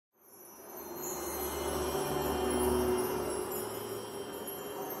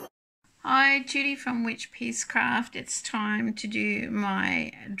Hi, Judy from Witchpeace Craft. It's time to do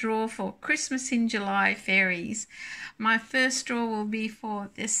my draw for Christmas in July fairies. My first draw will be for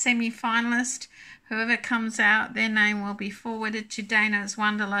the semi-finalist. Whoever comes out, their name will be forwarded to Dana's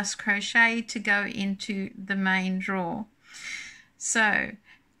Wanderlust Crochet to go into the main draw. So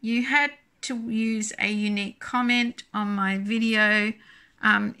you had to use a unique comment on my video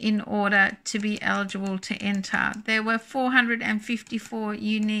in order to be eligible to enter. There were 454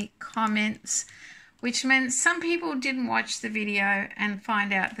 unique comments, which meant some people didn't watch the video and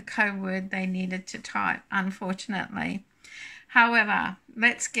find out the code word they needed to type, unfortunately. However,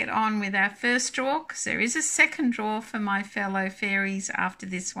 let's get on with our first draw, because there is a second draw for my fellow fairies after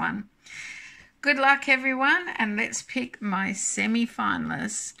this one. Good luck, everyone, and let's pick my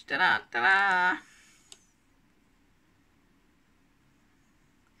semi-finalist. Ta-da, ta-da!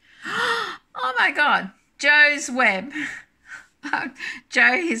 Oh my God, Joe's Web.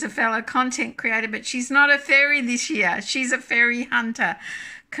 Joe is a fellow content creator, but she's not a fairy this year. She's a fairy hunter.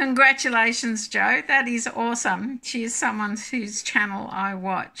 Congratulations, Joe. That is awesome. She is someone whose channel I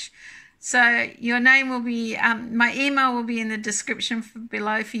watch. So your name will be, my email will be in the description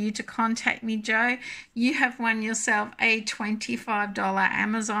below for you to contact me, Joe. You have won yourself a $25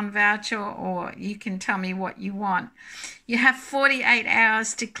 Amazon voucher, or you can tell me what you want. You have 48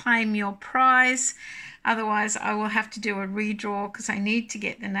 hours to claim your prize. Otherwise, I will have to do a redraw because I need to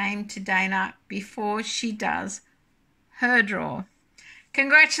get the name to Dana before she does her draw.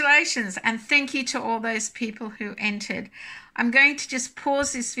 Congratulations, and thank you to all those people who entered. I'm going to just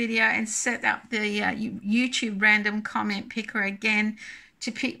pause this video and set up the YouTube random comment picker again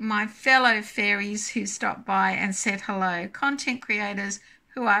to pick my fellow fairies who stopped by and said hello. Content creators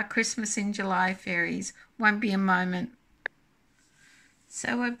who are Christmas in July fairies. Won't be a moment.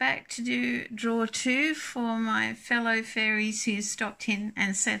 So we're back to do draw 2 for my fellow fairies who stopped in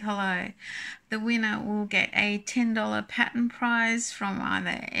and said hello. The winner will get a $10 pattern prize from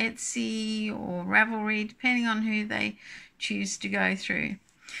either Etsy or Ravelry, depending on who they choose to go through.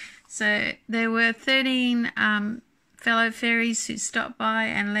 So there were 13 fellow fairies who stopped by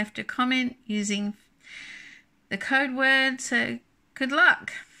and left a comment using the code word, so good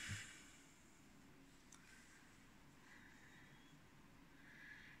luck.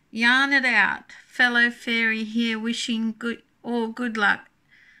 Yarn it out. Fellow fairy here wishing good luck.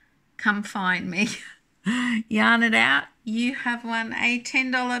 Come find me. Yarn it out. You have won a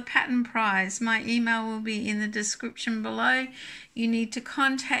 $10 pattern prize. My email will be in the description below. You need to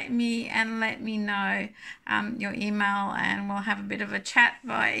contact me and let me know your email, and we'll have a bit of a chat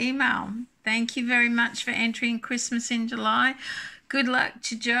via email. Thank you very much for entering Christmas in July. Good luck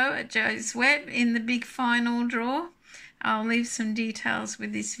to Joe at Joe's Web in the big final draw. I'll leave some details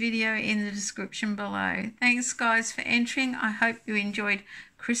with this video in the description below. Thanks guys for entering. I hope you enjoyed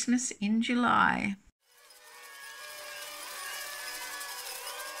Christmas in July.